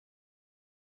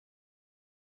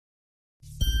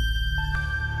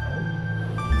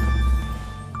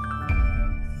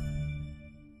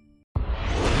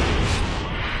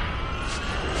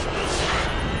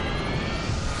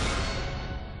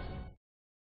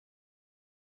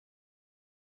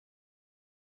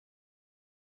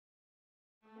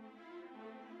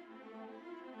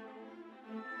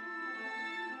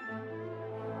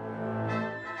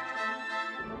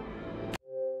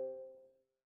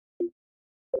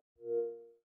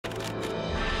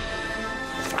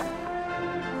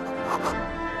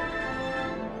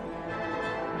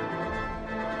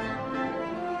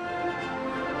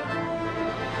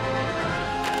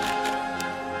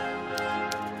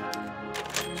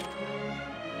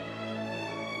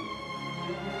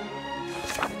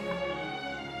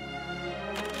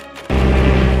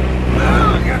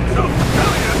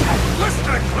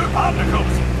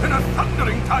barnacles in a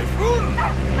thundering typhoon!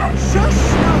 Shush,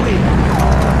 Snowy!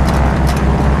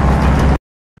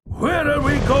 Where are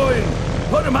we going?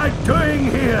 What am I doing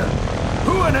here?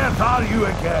 Who on earth are you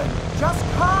again? Just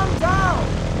calm down!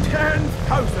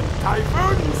 10,000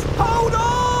 typhoons! Hold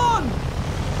on!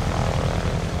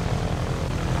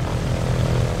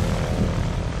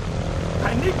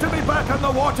 I need to be back on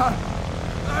the water.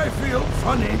 I feel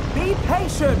funny. Be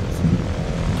patient!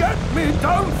 Get me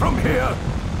down from here!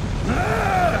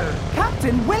 Ah!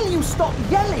 Captain, will you stop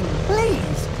yelling,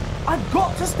 please? I've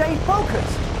got to stay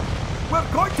focused.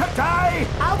 We're going to die!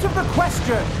 Out of the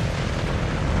question!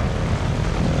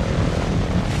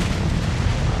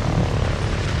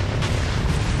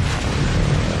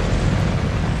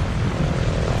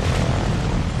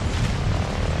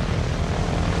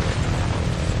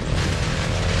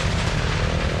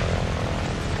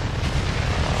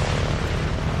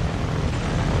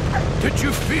 Did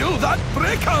you feel that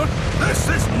breaker? This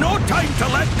is no time to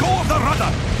let go of the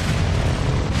rudder!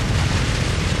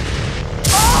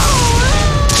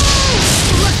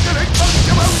 Listening from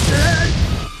mountain!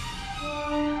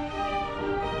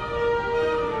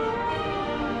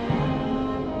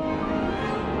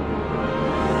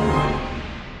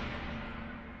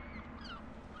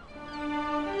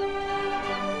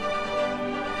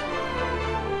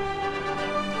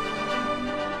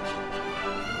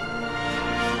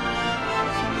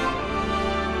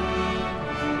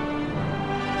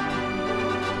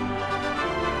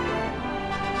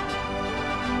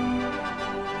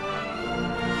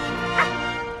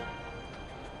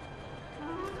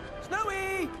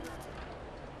 Snowy!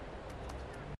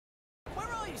 Where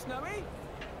are you, Snowy?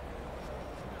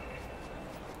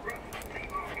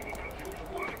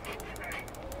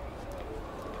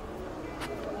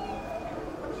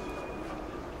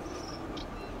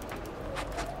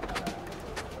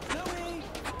 Snowy!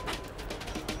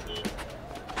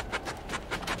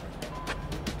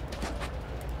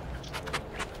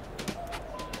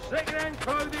 Second-hand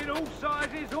clothing, all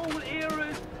sizes, all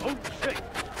eras, all cheap.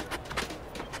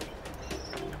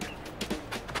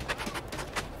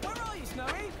 Where are you,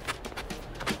 Snowy?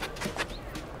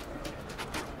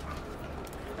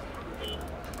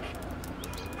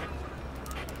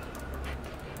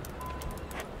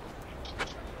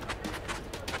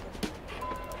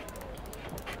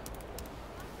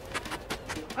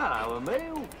 Hello,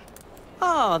 Emil.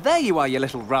 Ah, there you are, you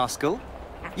little rascal.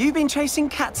 You've been chasing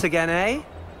cats again, eh?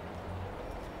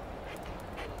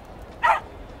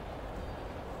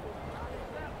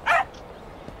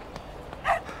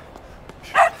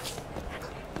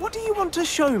 What do you want to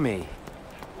show me?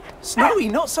 Snowy,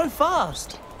 not so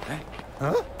fast.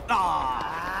 Huh?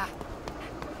 Ah.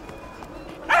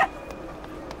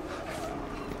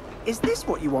 Is this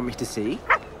what you want me to see?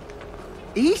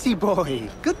 Easy boy,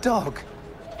 good dog.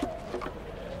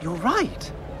 You're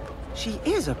right. She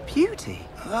is a beauty.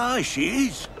 Aye, she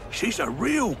is. She's a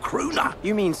real crooner.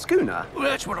 You mean schooner? Well,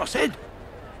 that's what I said.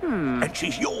 And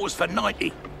she's yours for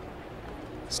 90.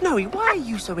 Snowy, why are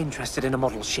you so interested in a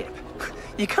model ship?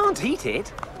 You can't eat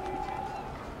it.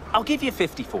 I'll give you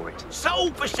 50 for it.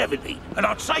 Sold for 70, and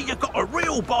I'd say you got a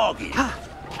real bargain.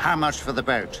 How much for the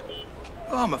boat?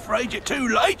 I'm afraid you're too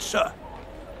late, sir.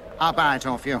 I'll buy it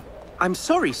off you. I'm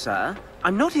sorry, sir.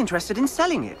 I'm not interested in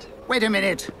selling it. Wait a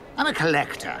minute. I'm a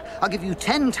collector. I'll give you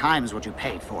 10 times what you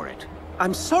paid for it.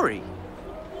 I'm sorry.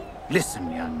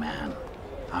 Listen, young man.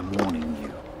 I'm warning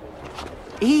you.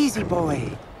 Easy,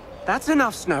 boy. That's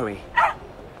enough, Snowy.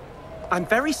 I'm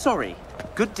very sorry.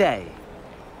 Good day.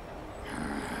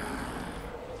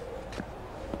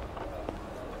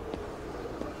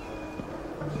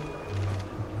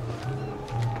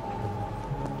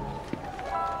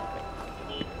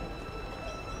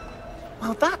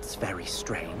 Well, that's very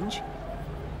strange.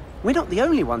 We're not the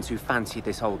only ones who fancy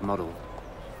this old model.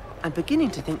 I'm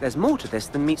beginning to think there's more to this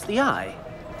than meets the eye.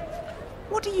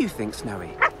 What do you think,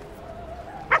 Snowy?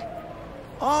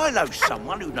 I know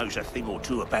someone who knows a thing or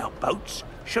two about boats.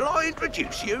 Shall I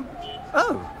introduce you?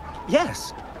 Oh,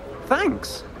 yes.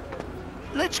 Thanks.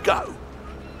 Let's go.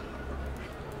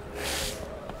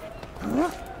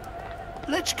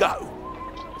 Let's go.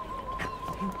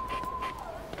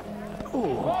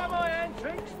 Why my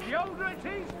antiques? The older it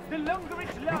is, the longer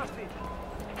it's lasted.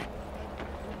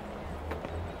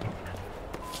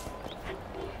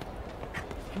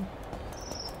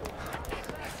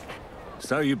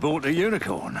 So you bought a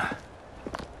unicorn?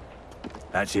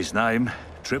 That's his name.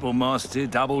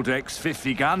 Triple-masted, double-decks,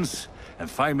 50 guns, and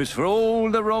famous for all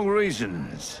the wrong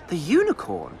reasons. The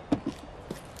unicorn?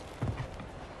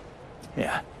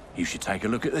 Yeah, you should take a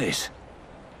look at this.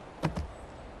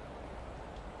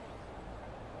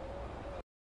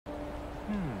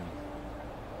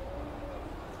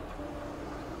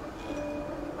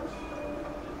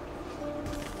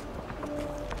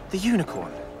 The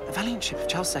Unicorn, a valiant ship of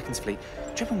Charles II's fleet,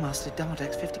 triple-masted,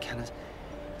 double-decks, 50 cannons.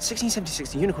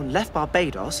 1676, the Unicorn left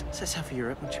Barbados, set sail for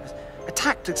Europe when she was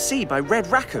attacked at sea by Red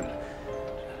Raccoon.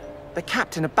 The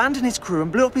captain abandoned his crew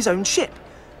and blew up his own ship.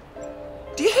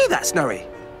 Do you hear that, Snowy?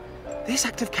 This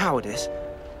act of cowardice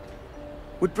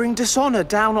would bring dishonor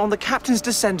down on the captain's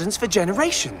descendants for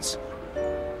generations.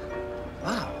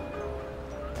 Wow.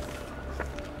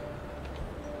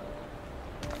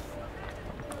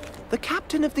 The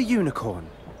captain of the Unicorn,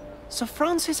 Sir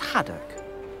Francis Haddock.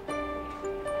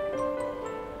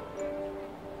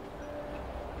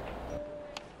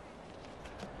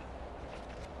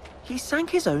 He sank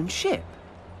his own ship.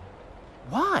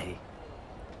 Why?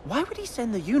 Why would he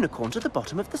send the Unicorn to the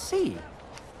bottom of the sea?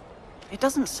 It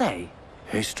doesn't say.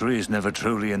 History is never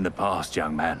truly in the past,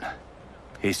 young man.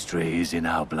 History is in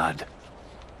our blood.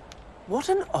 What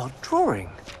an odd drawing.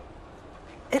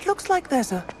 It looks like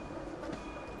there's a...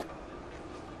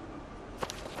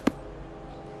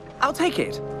 I'll take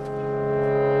it.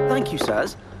 Thank you,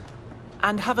 sirs.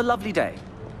 And have a lovely day.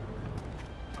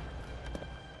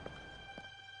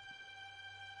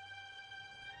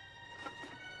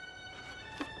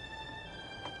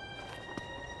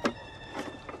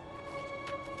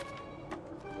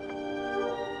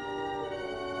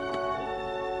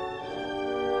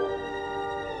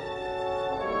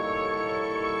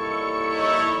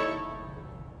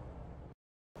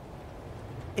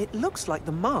 It looks like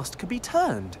the mast could be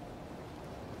turned.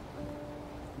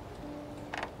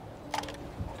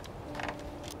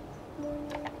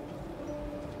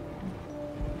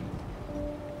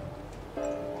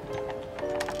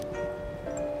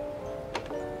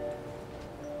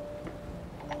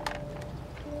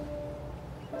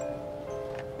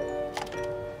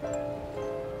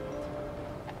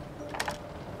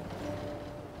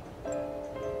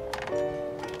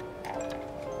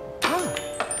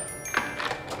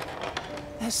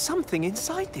 There's something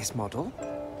inside this model.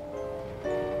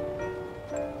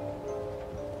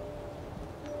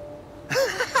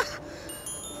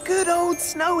 Good old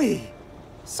Snowy!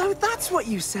 So that's what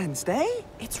you sensed, eh?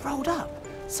 It's rolled up.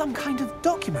 Some kind of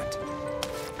document.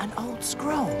 An old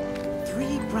scroll.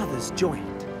 3 brothers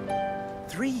joined.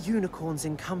 3 unicorns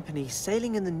in company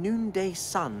sailing in the noonday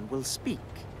sun will speak.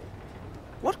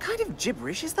 What kind of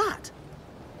gibberish is that?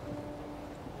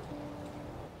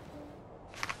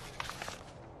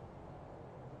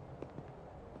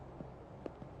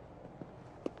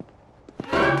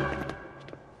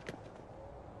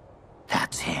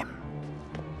 That's him.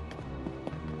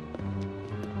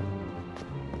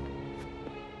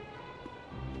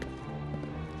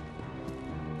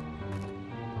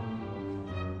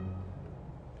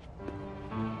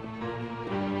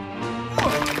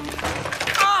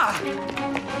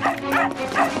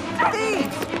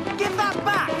 Thieves! Give that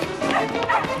back!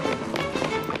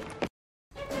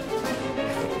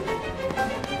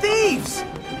 Thieves!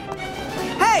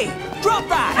 Hey! Drop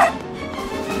that!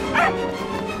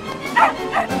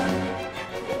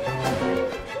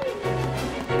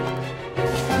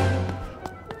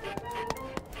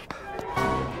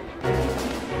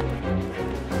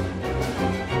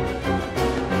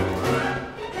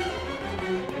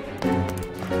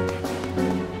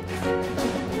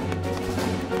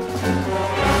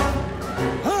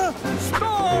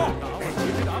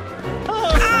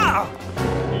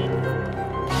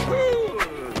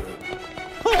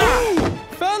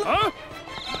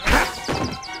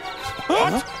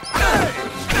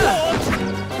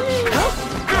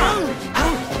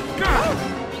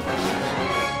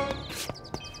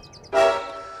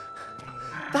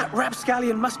 That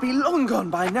rapscallion must be long gone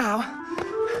by now.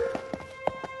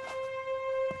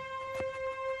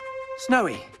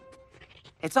 Snowy,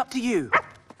 it's up to you.